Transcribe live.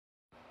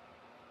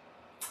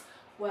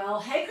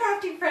Well, hey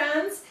crafty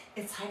friends,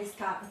 it's Heidi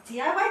Scott with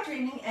DIY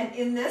Dreaming, and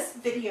in this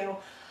video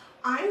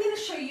I'm going to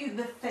show you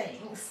the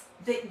things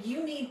that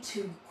you need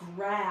to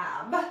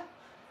grab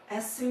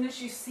as soon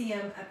as you see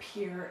them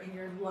appear in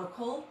your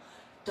local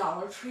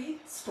Dollar Tree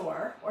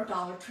store or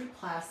Dollar Tree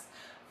Plus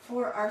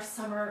for our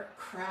summer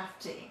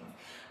crafting.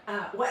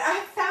 What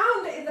I've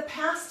found in the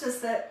past is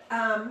that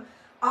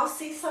I'll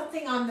see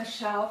something on the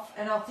shelf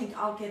and I'll think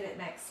I'll get it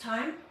next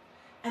time,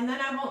 and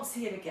then I won't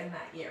see it again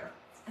that year.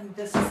 And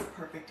this is a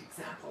perfect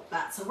example of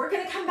that. So we're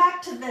going to come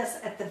back to this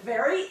at the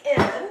very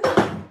end.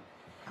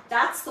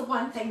 That's the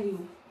one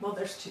thing well,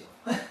 there's two,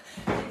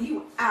 that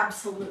you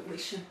absolutely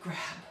should grab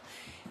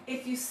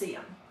if you see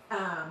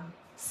them.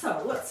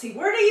 So let's see,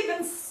 where to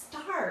even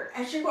start?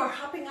 As you are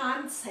hopping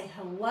on, say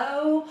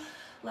hello.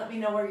 Let me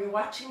know where you're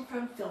watching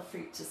from. Feel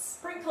free to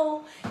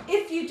sprinkle.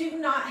 If you do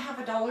not have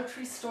a Dollar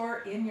Tree store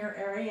in your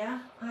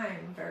area,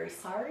 I'm very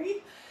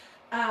sorry.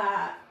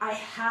 I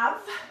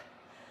have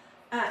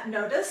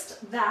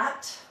noticed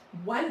that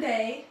one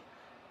day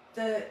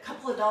the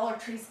couple of Dollar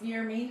Trees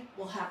near me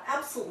will have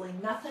absolutely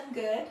nothing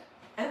good,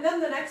 and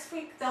then the next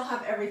week they'll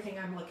have everything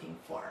I'm looking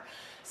for.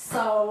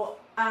 So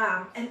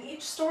and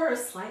each store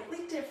is slightly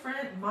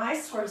different. My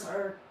stores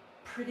are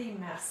pretty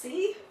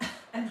messy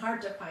and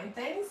hard to find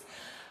things,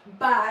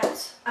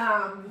 but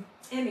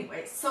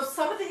anyway, so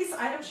some of these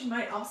items you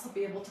might also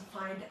be able to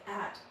find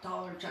at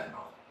Dollar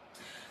General.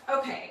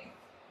 Okay,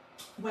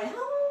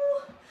 well,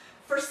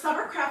 for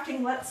summer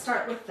crafting, let's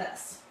start with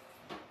this.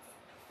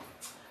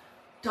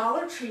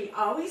 Dollar Tree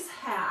always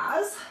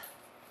has,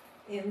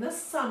 in the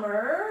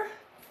summer,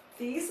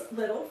 these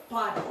little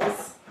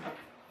bottles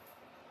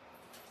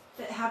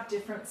that have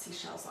different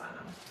seashells on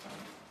them.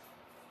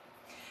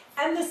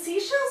 And the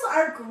seashells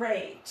are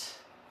great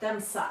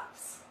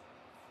themselves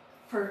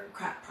for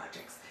craft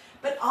projects.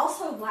 But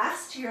also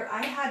last year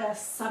I had a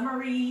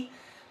summery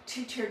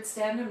two-tiered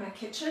stand in my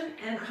kitchen,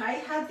 and I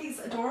had these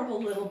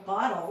adorable little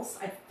bottles.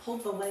 I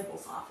pulled the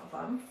labels off of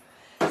them,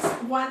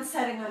 one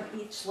setting on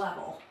each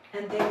level,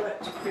 and they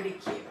looked pretty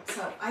cute.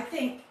 So I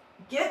think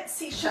get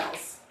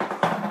seashells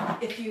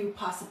if you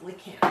possibly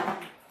can.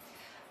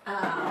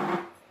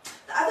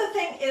 The other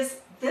thing is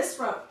this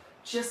rope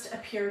just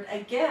appeared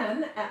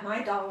again at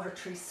my Dollar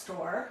Tree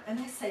store, and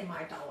I say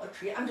my Dollar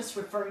Tree, I'm just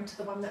referring to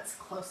the one that's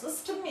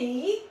closest to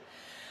me,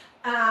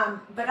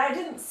 but I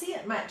didn't see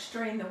it much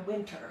during the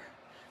winter.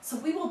 So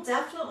we will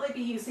definitely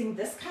be using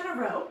this kind of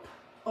rope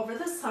over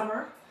the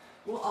summer.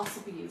 We'll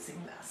also be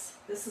using this.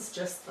 This is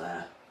just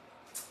the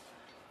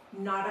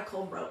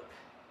nautical rope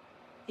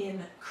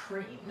in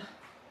cream.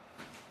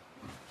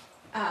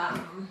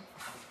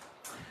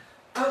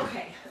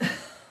 Okay.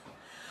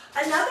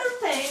 Another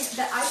thing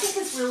that I think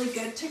is really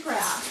good to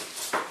grab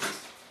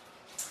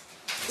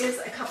is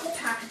a couple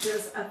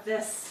packages of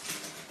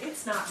this.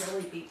 It's not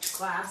really beach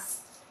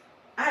glass.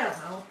 I don't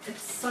know.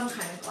 It's some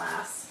kind of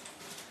glass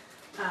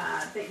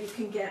that you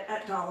can get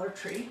at Dollar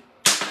Tree.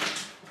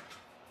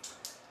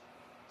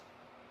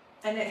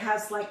 And it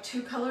has like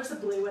two colors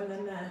of blue and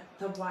then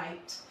the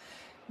white.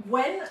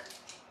 When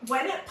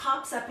it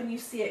pops up and you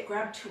see it,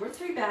 grab 2 or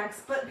 3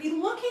 bags, but be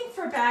looking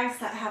for bags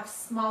that have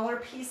smaller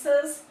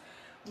pieces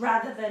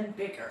rather than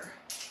bigger.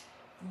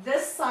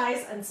 This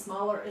size and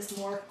smaller is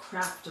more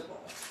craftable.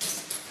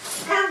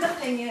 And the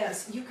thing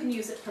is, you can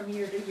use it from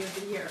year to year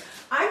to year.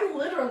 I'm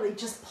literally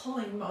just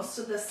pulling most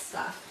of this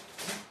stuff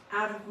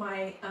out of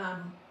my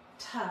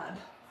tub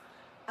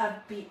of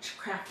beach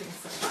crafting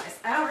supplies.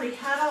 I already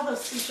had all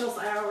those seashells.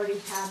 I already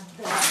had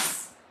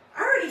this.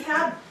 I already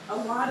had a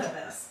lot of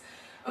this.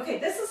 Okay,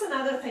 this is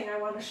another thing I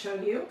want to show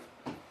you.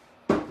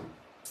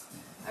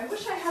 I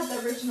wish I had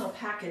the original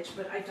package,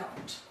 but I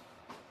don't.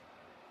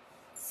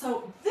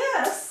 So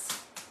this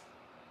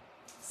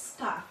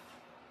stuff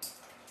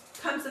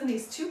comes in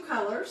these 2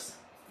 colors,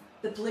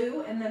 the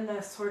blue and then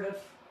the sort of,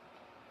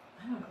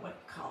 I don't know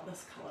what to call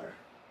this color,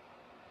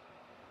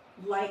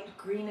 light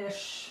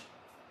greenish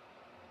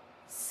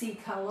sea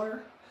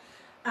color.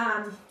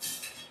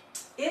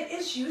 It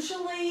is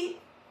usually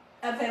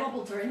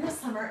available during the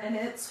summer, and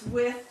it's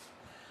with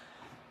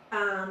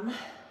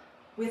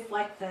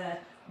like the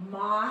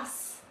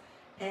moss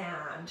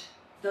and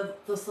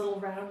those little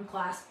round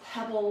glass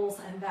pebbles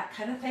and that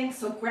kind of thing.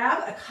 So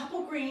grab a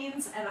couple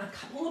greens and a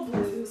couple of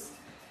blues.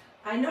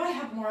 I know I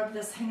have more of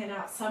this hanging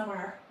out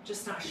somewhere,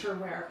 just not sure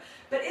where.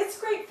 But it's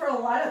great for a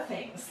lot of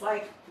things.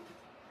 Like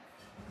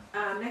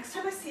next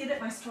time I see it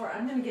at my store,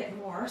 I'm going to get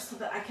more so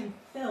that I can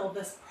fill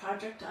this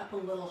project up a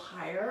little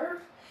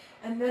higher.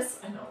 And this,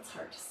 I know it's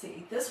hard to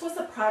see, this was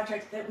a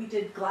project that we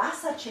did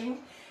glass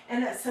etching,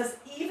 and it says,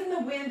 "Even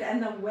the wind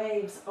and the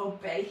waves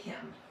obey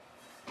him."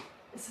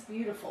 It's a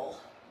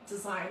beautiful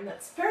design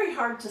that's very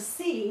hard to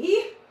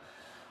see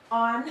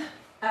on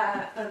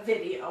a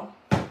video.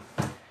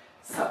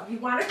 So you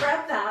want to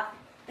grab that.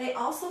 They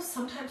also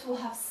sometimes will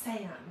have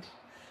sand,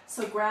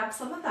 so grab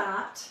some of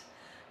that.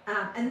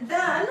 And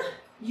then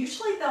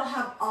usually they'll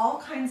have all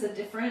kinds of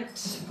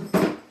different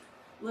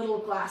little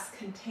glass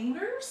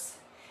containers.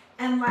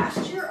 And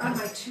last year on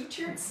my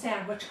two-tiered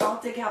stand, which I'll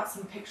dig out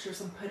some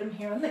pictures and put them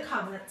here in the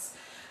comments,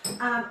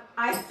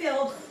 I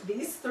filled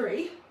these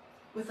 3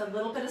 with a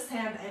little bit of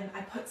sand, and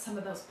I put some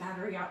of those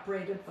battery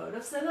operated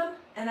votives in them,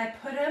 and I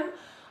put them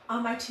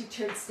on my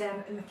 2-tiered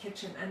stand in the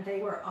kitchen, and they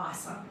were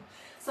awesome.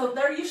 So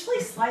they're usually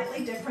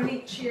slightly different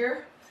each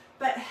year,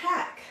 but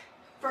heck,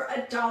 for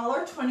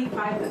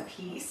 $1.25 a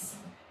piece,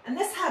 and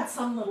this had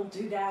some little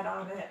doodad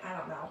on it, I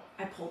don't know,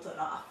 I pulled it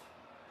off.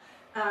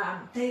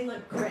 They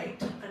look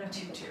great on a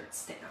 2-tiered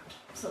stand.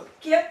 So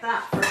get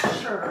that for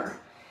sure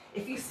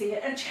if you see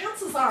it. And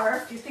chances are,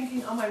 if you're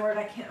thinking, oh my word,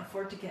 I can't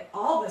afford to get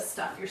all this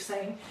stuff, you're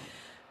saying,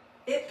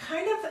 it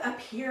kind of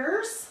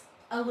appears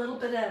a little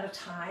bit at a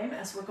time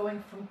as we're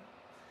going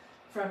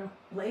from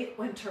late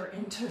winter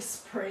into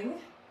spring.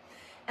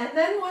 And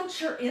then once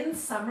you're in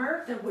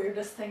summer, the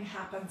weirdest thing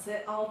happens.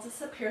 It all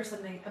disappears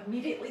and they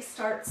immediately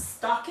start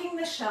stocking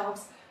the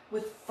shelves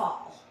with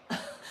fall.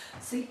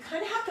 So you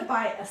kind of have to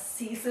buy a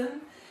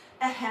season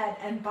ahead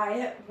and buy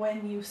it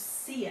when you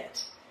see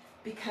it,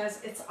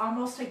 because it's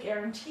almost a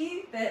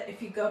guarantee that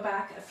if you go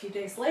back a few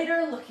days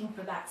later looking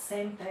for that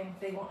same thing,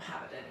 they won't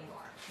have it anymore.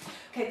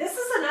 Okay, this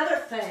is another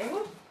thing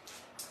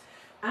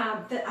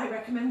that I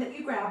recommend that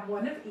you grab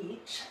one of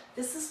each.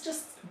 This is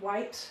just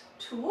white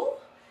tulle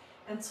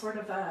and sort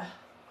of a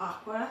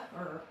aqua,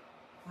 or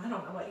I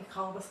don't know what you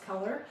call this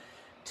color,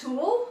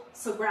 tulle.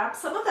 So grab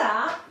some of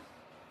that.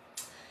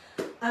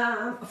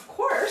 Of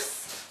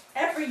course,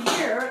 every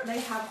year they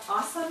have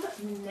awesome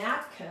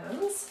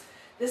napkins.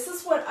 This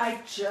is what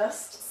I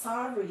just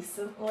saw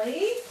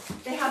recently.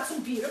 They had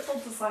some beautiful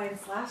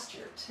designs last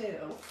year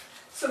too.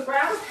 So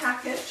grab a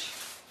package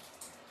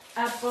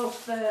of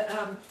both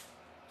the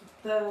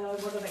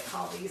what do they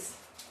call these?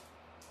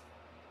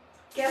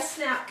 Guest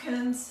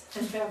napkins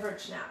and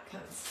beverage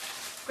napkins.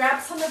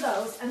 Grab some of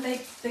those, and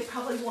they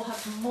probably will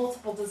have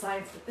multiple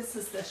designs, but this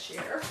is this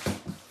year.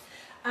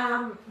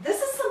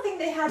 This is something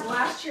they had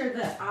last year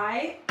that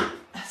I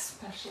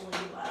especially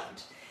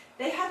loved.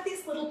 They had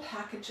these little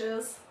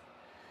packages.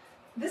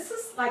 This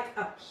is like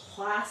a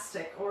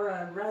plastic or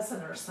a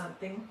resin or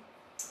something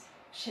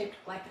shaped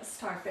like a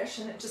starfish,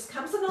 and it just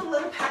comes in a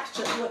little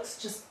package. It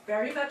looks just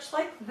very much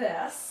like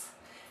this.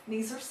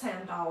 These are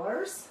sand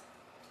dollars.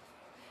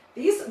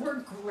 These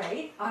were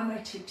great on my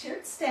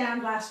 2-tiered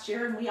stand last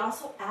year, and we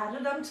also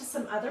added them to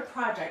some other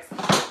projects.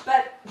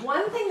 But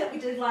one thing that we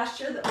did last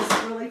year that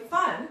was really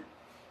fun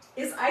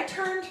is I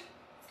turned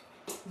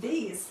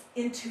these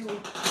into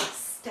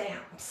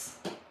stamps.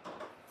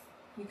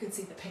 You can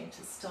see the paint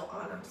is still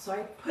on them. So I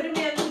put them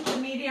in the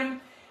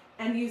medium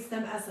and used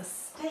them as a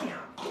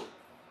stamp.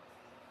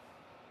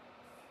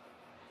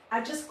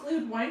 I just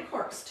glued wine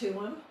corks to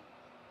them.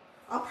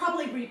 I'll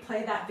probably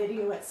replay that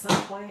video at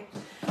some point.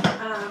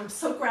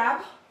 So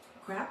grab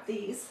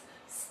these.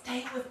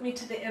 Stay with me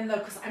to the end though,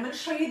 because I'm going to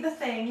show you the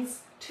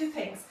things, 2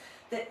 things,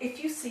 that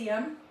if you see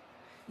them,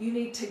 you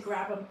need to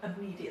grab them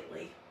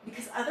immediately.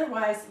 Because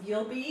otherwise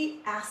you'll be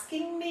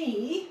asking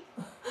me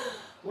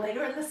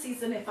later in the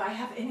season if I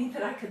have any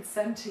that I could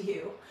send to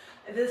you.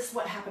 This is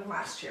what happened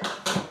last year.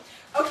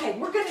 Okay,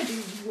 we're going to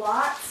do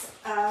lots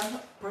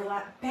of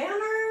burlap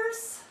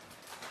banners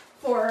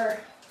for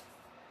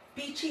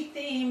beachy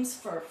themes,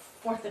 for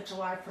 4th of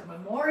July, for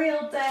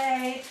Memorial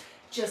Day,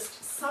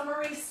 just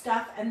summery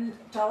stuff. And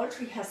Dollar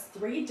Tree has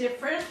 3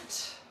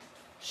 different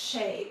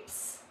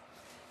shapes.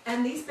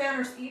 And these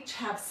banners each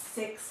have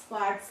 6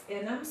 flags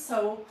in them.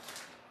 So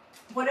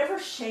whatever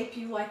shape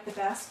you like the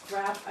best,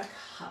 grab a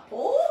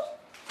couple.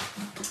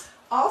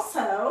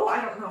 Also,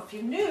 I don't know if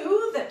you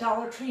knew that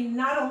Dollar Tree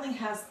not only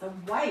has the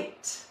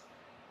white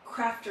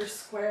Crafter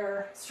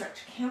Square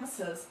stretch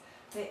canvases,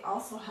 they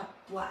also have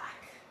black.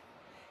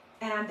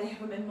 And they have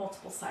them in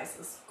multiple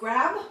sizes.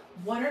 Grab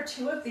 1 or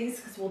 2 of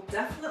these because we'll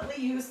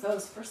definitely use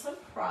those for some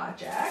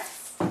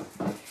projects.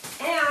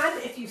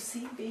 And if you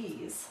see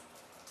these,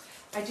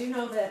 I do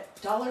know that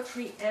Dollar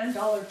Tree and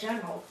Dollar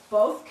General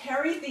both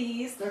carry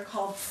these. They're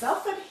called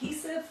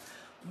self-adhesive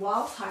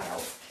wall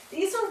tiles.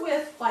 These are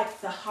with like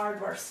the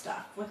hardware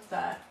stuff, with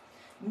the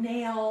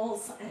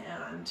nails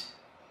and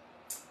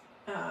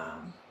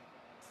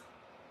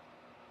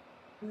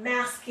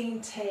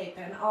masking tape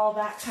and all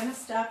that kind of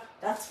stuff.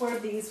 That's where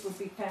these would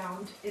be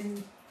found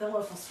in the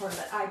local store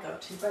that I go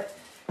to. But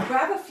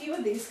grab a few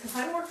of these because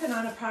I'm working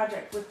on a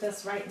project with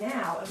this right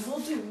now, and we'll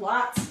do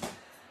lots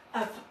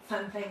of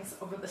fun things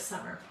over the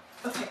summer.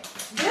 Okay,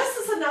 this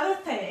is another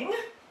thing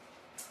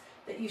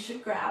that you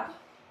should grab.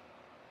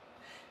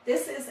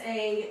 This is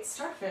a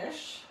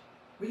starfish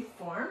wreath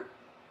form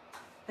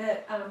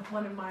that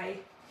one of my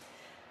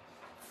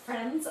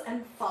friends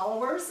and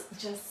followers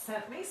just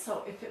sent me.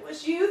 So if it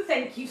was you,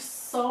 thank you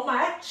so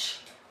much.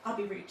 I'll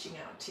be reaching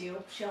out to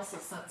you. She also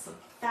sent some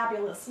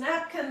fabulous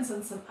napkins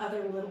and some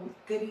other little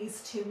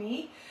goodies to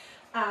me.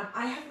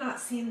 I have not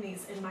seen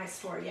these in my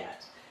store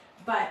yet,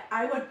 but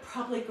I would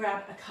probably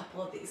grab a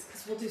couple of these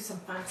because we'll do some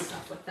fun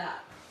stuff with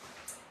that.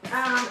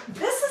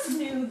 This is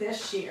new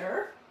this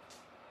year.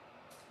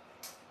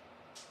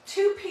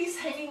 2-piece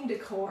hanging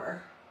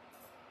decor.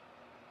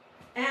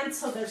 And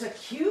so there's a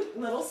cute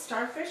little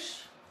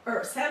starfish,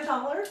 or sand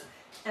dollar,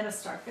 and a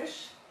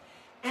starfish.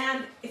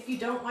 And if you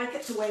don't like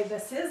it the way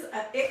this is,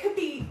 it could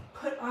be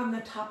put on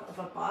the top of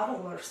a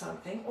bottle or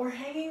something, or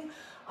hanging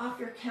off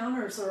your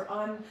counters or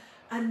on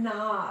a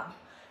knob.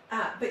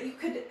 But you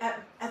could,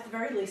 at the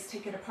very least,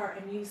 take it apart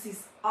and use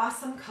these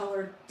awesome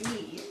colored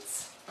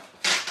beads.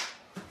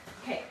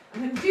 Okay,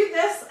 I'm going to do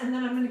this, and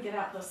then I'm going to get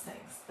out those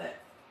things that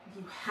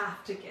you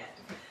have to get.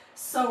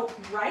 So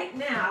right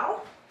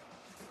now,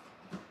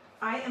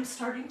 I am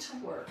starting to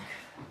work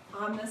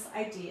on this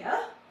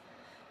idea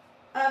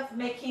of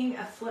making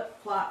a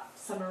flip-flop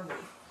summer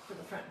wreath for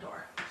the front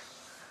door.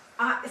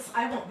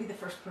 I won't be the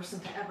first person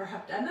to ever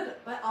have done it,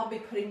 but I'll be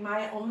putting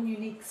my own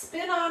unique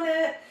spin on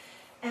it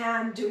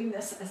and doing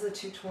this as a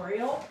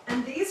tutorial.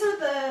 And these are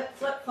the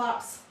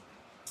flip-flops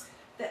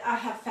that I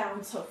have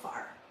found so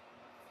far.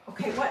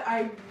 Okay, what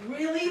I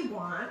really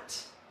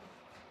want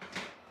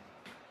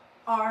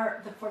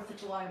are the 4th of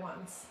July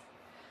ones.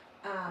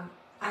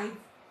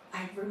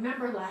 I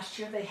remember last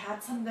year they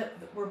had some that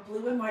were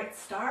blue and white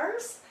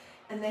stars,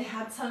 and they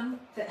had some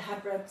that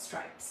had red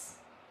stripes.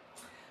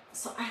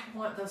 So I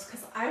want those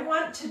because I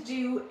want to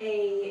do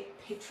a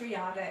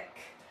patriotic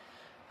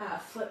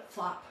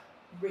flip-flop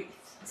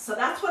wreath. So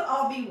that's what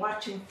I'll be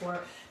watching for.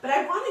 But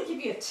I want to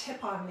give you a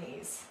tip on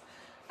these.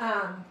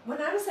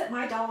 When I was at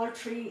my Dollar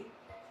Tree,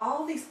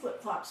 all these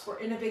flip-flops were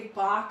in a big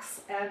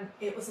box and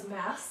it was a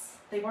mess.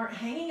 They weren't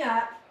hanging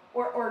up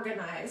or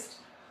organized.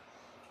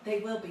 They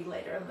will be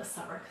later in the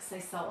summer because they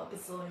sell a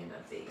bazillion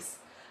of these.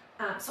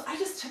 So I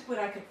just took what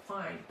I could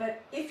find.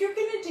 But if you're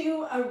going to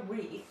do a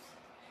wreath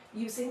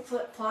using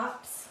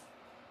flip-flops,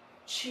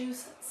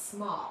 choose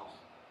small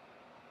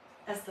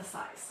as the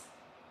size.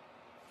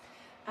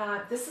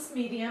 This is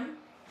medium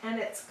and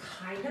it's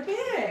kind of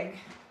big.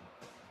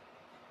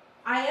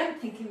 I am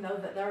thinking though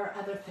that there are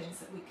other things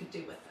that we could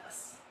do with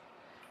this.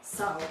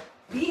 So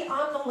be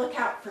on the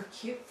lookout for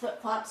cute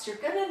flip-flops. You're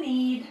going to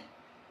need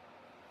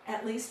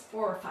at least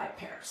 4 or 5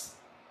 pairs,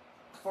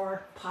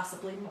 or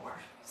possibly more.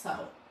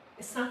 So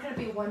it's not going to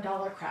be a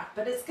 $1 craft,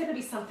 but it's going to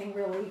be something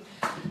really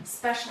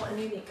special and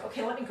unique.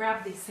 Okay, let me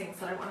grab these things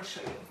that I want to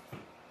show you.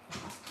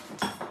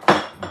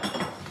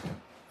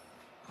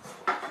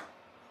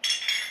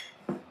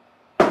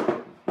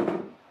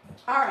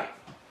 All right.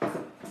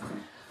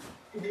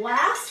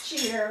 Last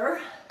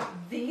year,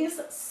 these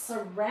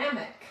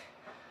ceramic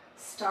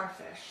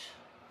starfish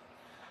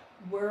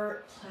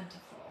were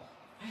plentiful.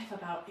 I have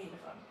about 8 of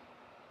them.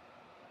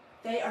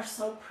 They are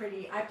so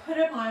pretty. I put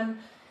them on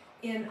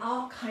in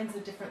all kinds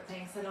of different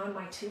things and on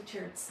my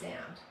 2-tiered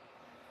stand.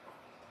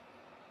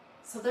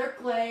 So they're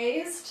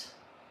glazed.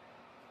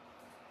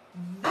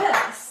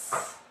 This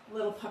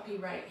little puppy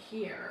right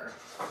here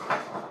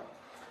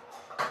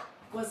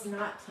was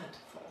not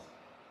plentiful.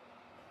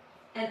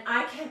 And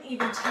I can't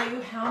even tell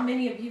you how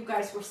many of you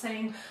guys were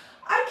saying,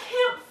 I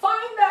can't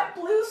find that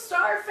blue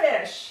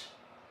starfish.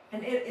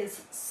 And it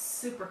is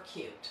super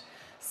cute.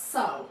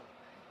 So,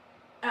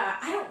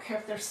 I don't care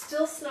if there's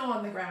still snow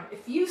on the ground.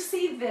 If you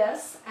see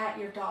this at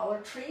your Dollar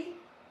Tree,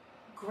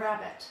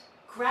 grab it.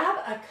 Grab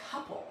a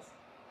couple,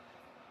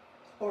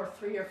 or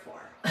 3 or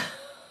 4.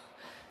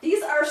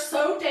 These are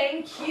so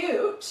dang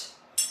cute.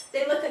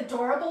 They look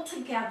adorable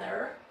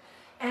together.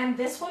 And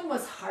this one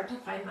was hard to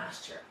find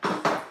last year.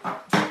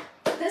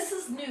 This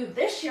is new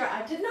this year.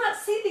 I did not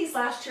see these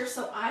last year,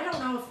 so I don't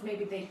know if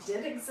maybe they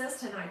did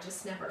exist and I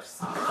just never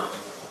saw them.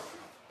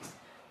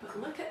 But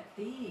look at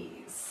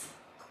these.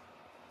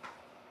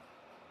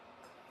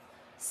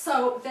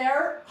 So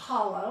they're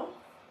hollow.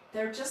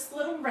 They're just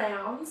little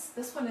rounds.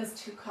 This one is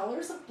 2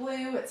 colors of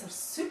blue. It's a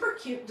super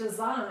cute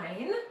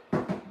design.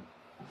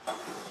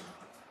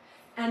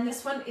 And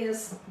this one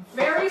is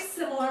very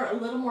similar, a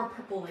little more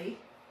purpley,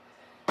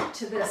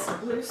 to this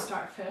blue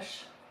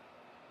starfish.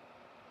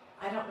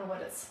 I don't know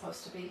what it's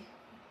supposed to be.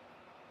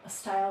 A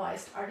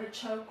stylized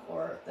artichoke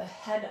or the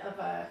head of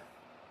a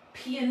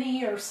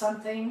peony or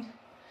something.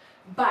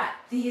 But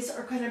these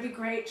are going to be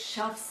great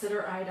shelf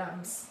sitter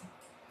items.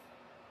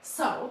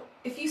 So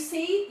if you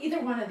see either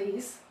one of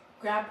these,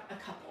 grab a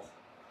couple.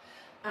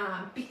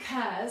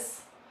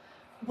 Because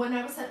when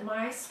I was at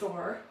my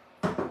store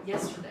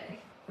yesterday,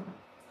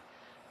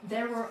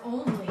 there were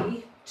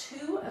only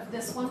 2 of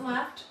this one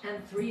left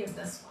and 3 of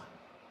this one.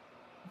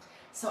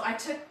 So I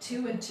took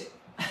 2 and 2.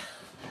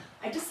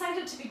 I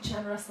decided to be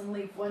generous and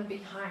leave 1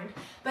 behind,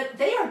 but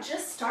they are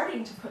just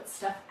starting to put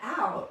stuff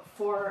out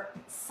for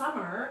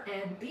summer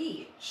and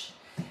beach.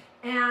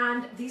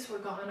 And these were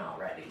gone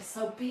already,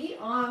 so be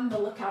on the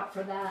lookout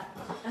for that,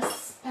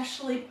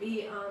 especially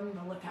be on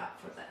the lookout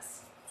for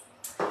this.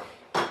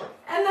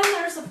 And then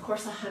there's, of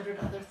course, 100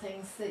 other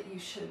things that you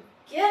should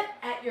get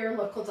at your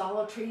local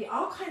Dollar Tree.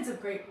 All kinds of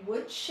great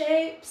wood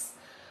shapes.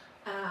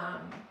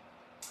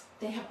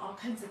 They have all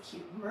kinds of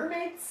cute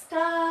mermaid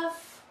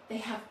stuff. They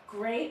have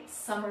great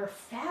summer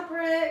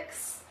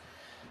fabrics.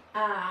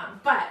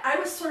 But I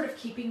was sort of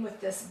keeping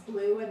with this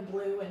blue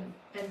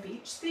and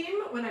beach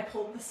theme when I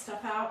pulled this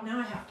stuff out. Now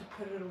I have to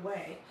put it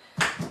away.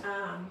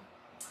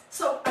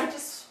 So I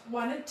just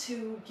wanted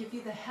to give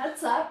you the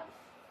heads up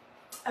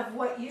of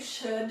what you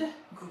should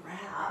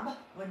grab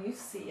when you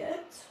see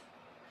it.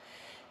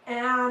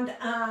 and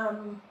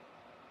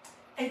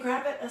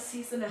grab it a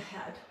season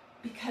ahead,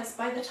 because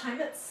by the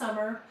time it's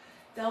summer,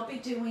 they'll be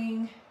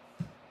doing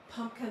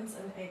pumpkins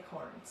and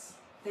acorns.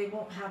 They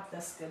won't have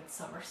this good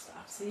summer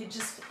stuff, so you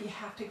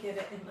have to get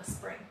it in the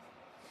spring.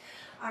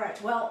 All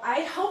right, well,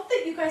 I hope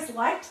that you guys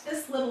liked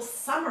this little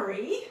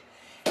summary,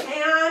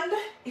 and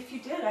if you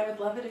did, I would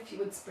love it if you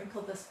would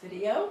sprinkle this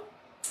video.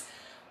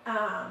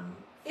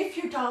 If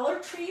your Dollar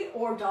Tree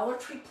or Dollar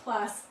Tree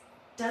Plus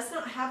does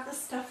not have this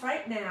stuff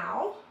right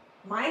now,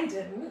 mine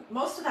didn't.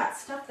 Most of that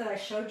stuff that I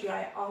showed you,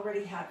 I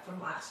already had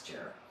from last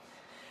year.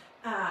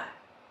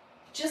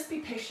 Just be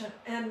patient,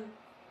 and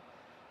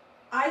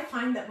I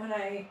find that when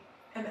I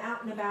am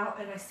out and about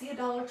and I see a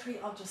Dollar Tree,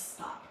 I'll just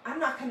stop. I'm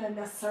not going to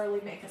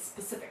necessarily make a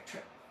specific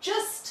trip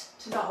just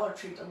to Dollar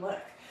Tree to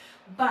look,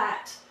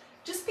 but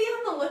just be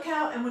on the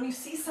lookout, and when you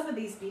see some of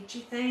these beachy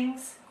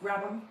things,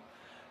 grab them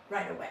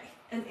right away.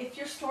 And if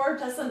your store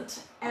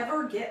doesn't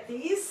ever get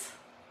these,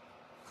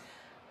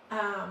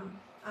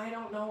 I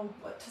don't know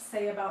what to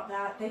say about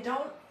that.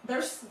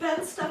 There's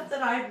been stuff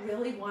that I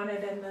really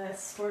wanted and the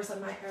stores in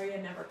my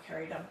area never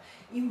carried them.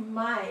 You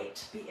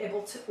might be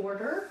able to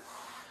order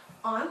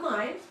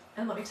online,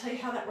 and let me tell you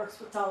how that works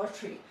with Dollar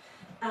Tree.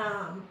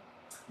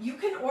 You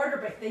can order,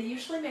 but they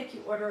usually make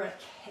you order a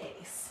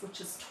case, which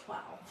is 12.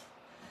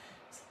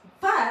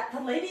 But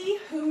the lady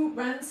who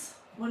runs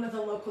one of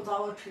the local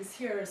Dollar Trees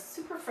here is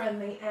super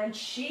friendly, and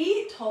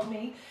she told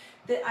me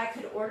that I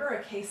could order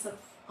a case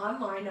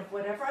online of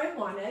whatever I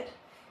wanted,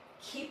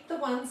 keep the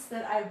ones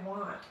that I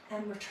want,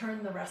 and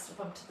return the rest of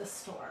them to the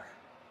store.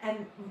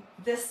 And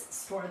this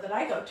store that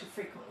I go to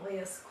frequently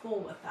is cool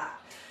with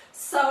that.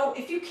 So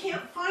if you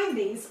can't find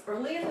these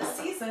early in the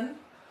season,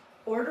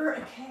 order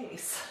a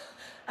case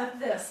of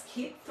this.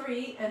 Keep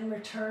 3 and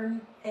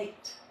return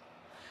 8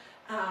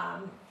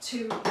 to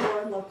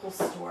your local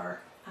store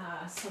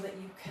so that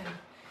you can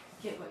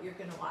get what you're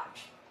going to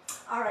watch.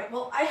 All right,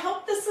 well, I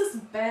hope this has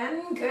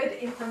been good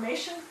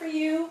information for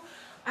you.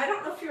 I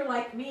don't know if you're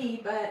like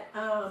me, but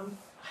I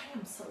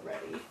am so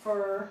ready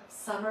for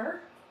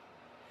summer.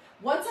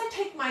 Once I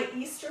take my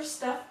Easter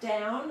stuff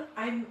down,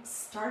 I'm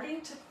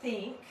starting to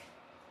think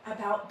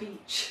about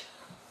beach.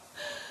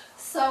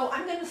 So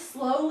I'm going to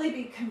slowly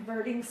be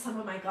converting some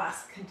of my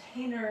glass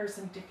containers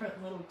and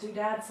different little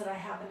doodads that I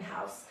have in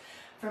house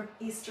from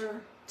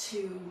Easter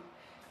to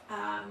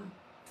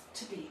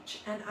beach,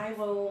 and I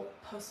will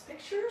post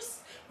pictures.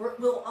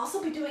 We'll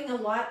also be doing a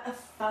lot of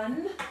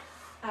fun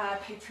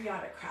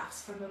patriotic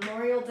crafts for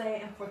Memorial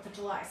Day and 4th of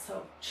July,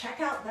 so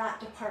check out that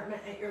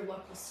department at your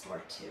local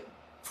store too.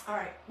 All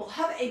right, well,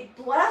 have a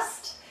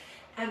blessed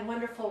and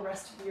wonderful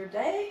rest of your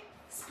day.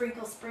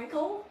 Sprinkle,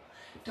 sprinkle.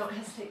 Don't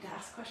hesitate to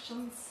ask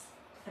questions,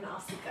 and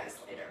I'll see you guys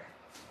later.